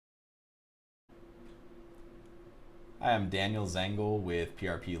Hi, I'm Daniel Zengel with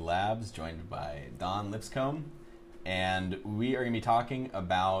PRP Labs, joined by Dawn Lipscomb, and we are going to be talking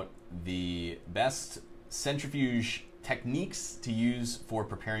about the best centrifuge techniques to use for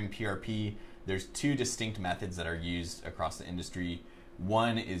preparing PRP. There's two distinct methods that are used across the industry.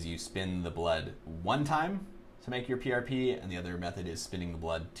 One is you spin the blood one time to make your PRP, and the other method is spinning the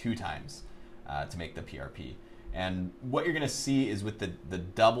blood 2 times to make the PRP. And what you're going to see is with the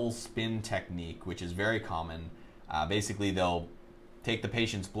double spin technique, which is very common. Basically, they'll take the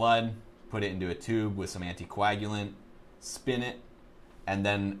patient's blood, put it into a tube with some anticoagulant, spin it, and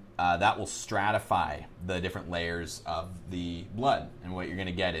then that will stratify the different layers of the blood. And what you're going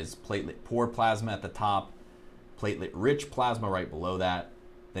to get is platelet-poor plasma at the top, platelet-rich plasma right below that.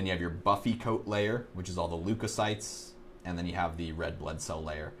 Then you have your buffy coat layer, which is all the leukocytes, and then you have the red blood cell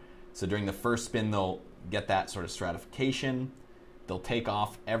layer. So during the first spin, they'll get that sort of stratification. They'll take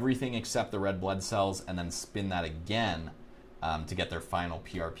off everything except the red blood cells and then spin that again to get their final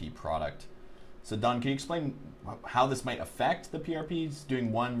PRP product. So Dawn, can you explain how this might affect the PRPs,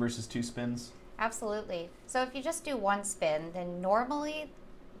 doing 1 versus 2 spins? Absolutely. So if you just do 1 spin, then normally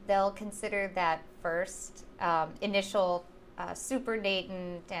they'll consider that first initial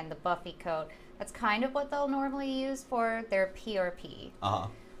supernatant and the buffy coat. That's kind of what they'll normally use for their PRP.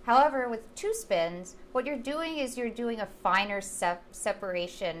 However, with 2 spins, what you're doing is you're doing a finer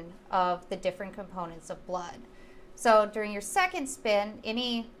separation of the different components of blood. So during your second spin,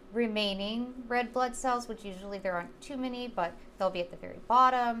 any remaining red blood cells, which usually there aren't too many, but they'll be at the very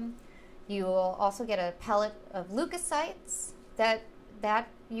bottom. You will also get a pellet of leukocytes that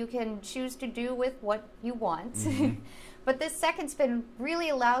you can choose to do with what you want. But this second spin really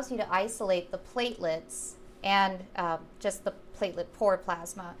allows you to isolate the platelets and just the platelet-poor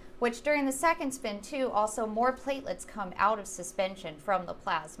plasma, which during the second spin too, also more platelets come out of suspension from the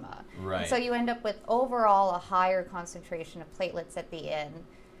plasma. Right. And so you end up with overall a higher concentration of platelets at the end.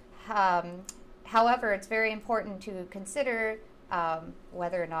 However, it's very important to consider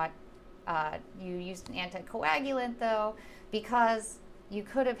whether or not you used an anticoagulant though, because you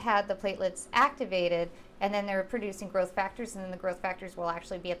could have had the platelets activated and then they're producing growth factors, and then the growth factors will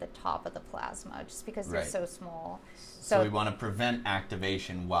actually be at the top of the plasma just because they're so small. So we want to prevent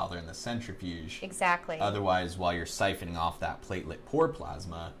activation while they're in the centrifuge. Exactly. Otherwise, while you're siphoning off that platelet-poor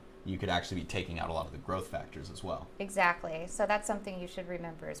plasma, you could actually be taking out a lot of the growth factors as well. Exactly. So that's something you should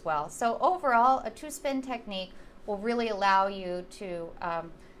remember as well. So overall, a 2-spin technique will really allow you to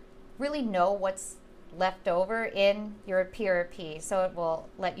really know what's left over in your PRP. So it will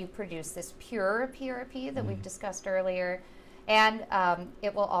let you produce this pure PRP that we've discussed earlier. And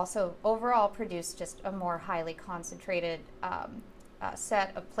it will also overall produce just a more highly concentrated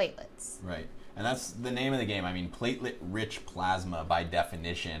set of platelets. Right. And that's the name of the game. I mean, platelet-rich plasma, by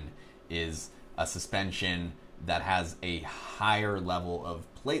definition, is a suspension that has a higher level of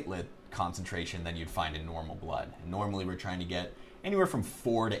platelet concentration than you'd find in normal blood. And normally we're trying to get anywhere from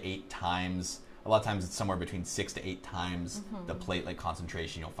 4 to 8 times. A lot of times it's somewhere between 6 to 8 times the platelet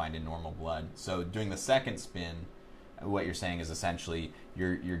concentration you'll find in normal blood. So doing the second spin, what you're saying is essentially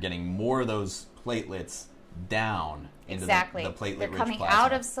you're getting more of those platelets down into the platelet-rich plasma. They're coming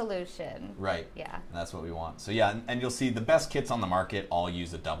out of solution. Right. Yeah. And that's what we want. So yeah, and you'll see the best kits on the market all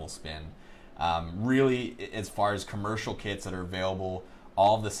use a double spin. Really, as far as commercial kits that are available,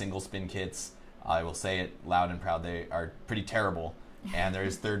 all of the single spin kits, I will say it loud and proud, they are pretty terrible. And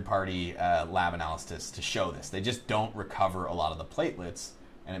there's third-party lab analysis to show this. They just don't recover a lot of the platelets,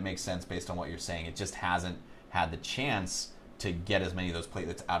 and it makes sense based on what you're saying. It just hasn't had the chance to get as many of those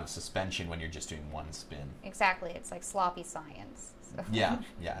platelets out of suspension when you're just doing 1 spin. Exactly. It's like sloppy science. So. Yeah,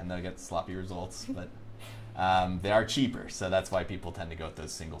 and they'll get sloppy results, but they are cheaper, so that's why people tend to go with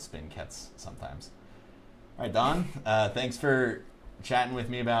those single spin kits sometimes. All right, Dawn, thanks for chatting with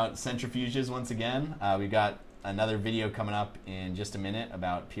me about centrifuges once again. We got another video coming up in just a minute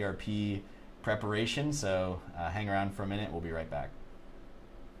about PRP preparation, so hang around for a minute. We'll be right back.